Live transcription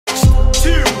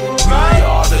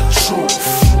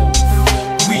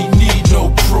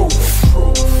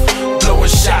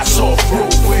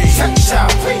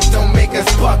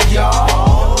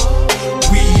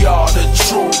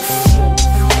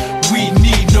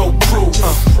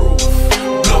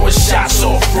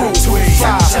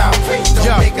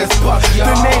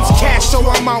The name's Cash, so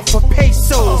I'm out for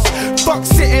pesos. Fuck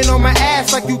sitting on my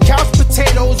ass like you couch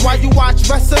potatoes while you watch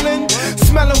wrestling.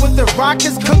 Smelling with the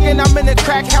rockets cooking. I'm in the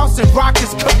crack house and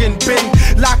rockets cooking. Been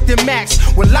locked in max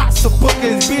with lots of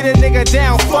bookings. Beat a nigga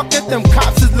down, fuck it, them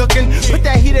cops is looking. Put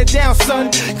that heater down,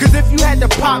 son, cause if you had to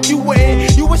pop, you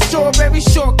wouldn't. You a strawberry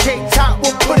shortcake top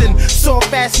with pudding.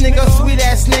 Soft ass nigga, sweet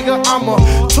ass nigga. I'ma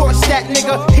torch that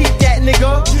nigga, heat that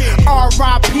nigga.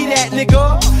 R.I.P. that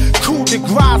nigga. Coup de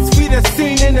grace, feed a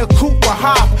scene in a coupe with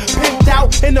hop. Pimped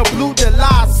out in a blue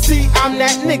Delage. See, I'm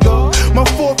that nigga. My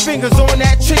 4 fingers on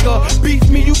that trigger. Beef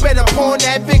me, you better pawn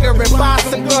that vigor and buy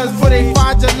some guns before they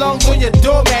find your lungs on your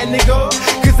doormat, nigga.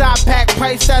 Cause I pack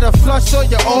price that'll flush all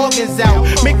your organs out.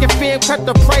 Make your fam cut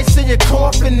the price of your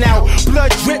coffin out.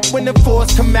 Blood drip when the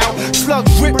force come out. Slug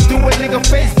drip through a nigga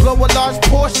face, blow a large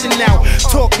portion out.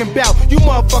 Talking about you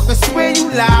motherfuckers swear you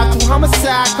lied to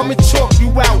homicide, come and chalk you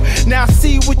out. Now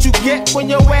see what you get when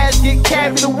your ass get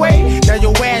carried away. Now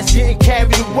your ass getting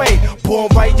carried away. Born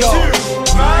by y'all.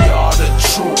 We are the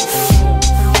truth.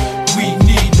 We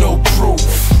need no proof.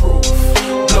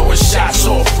 Blowing shots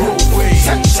off roadways.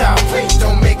 Touch our face,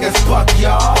 don't make us buck,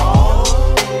 y'all.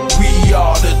 We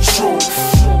are the truth.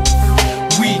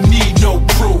 We need no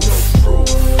proof.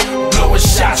 Blowing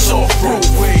shots off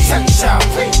roadways. Touch our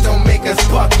face, don't make us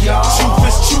buck, y'all. Truth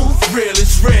is truth, real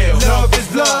is real. Love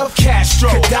is love. Castro,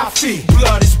 Gaddafi.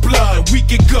 blood is blood. We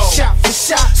can go Shot for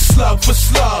shot, slug for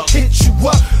slug. hit you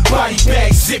up. Body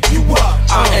bag, zip you up.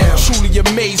 I am truly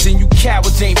amazing. You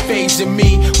cowards ain't phasing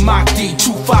me. Mock D,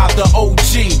 2-5 the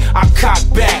OG. I cock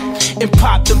back and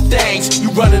pop them things. You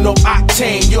running on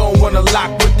octane. You don't wanna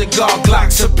lock with the guard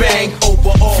Glocks to bang.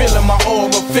 Overall, feeling my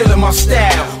aura, feeling my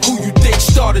style. Who you think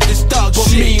started this thug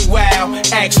shit? Meanwhile,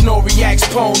 ask Knoe, ask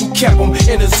Pone, who kept him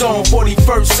in the zone.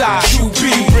 41st side,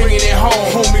 QB, bringing it home.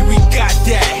 Homie, we got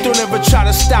that. Don't ever try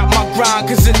to stop my grind,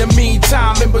 cause in the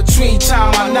meantime, in between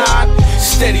time, I nod.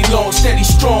 Steady long, steady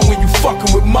strong when you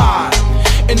fucking with mine.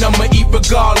 And I'ma eat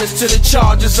regardless to the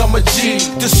charges, I'm a G.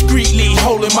 Discreetly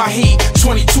holding my heat,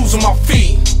 22s on my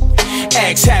feet.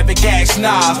 Axe Havoc, Axe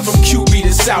Nas, from QB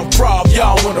to South Prob,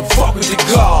 y'all wanna fuck with the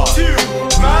guard.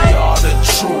 We are the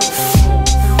truth.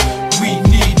 We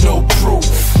need no proof.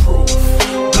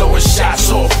 Blowing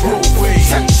shots off roadways.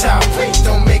 Touch our face,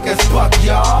 don't make us buck,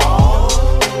 y'all.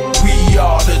 We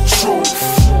are the truth.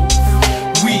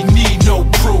 We need no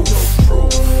proof.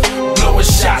 Blowing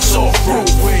shots off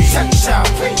roadways. Touch our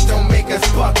face, don't make us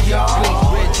buck,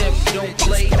 y'all. Red Jet, don't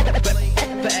play.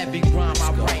 For every rhyme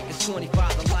I write, it's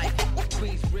 25 to life.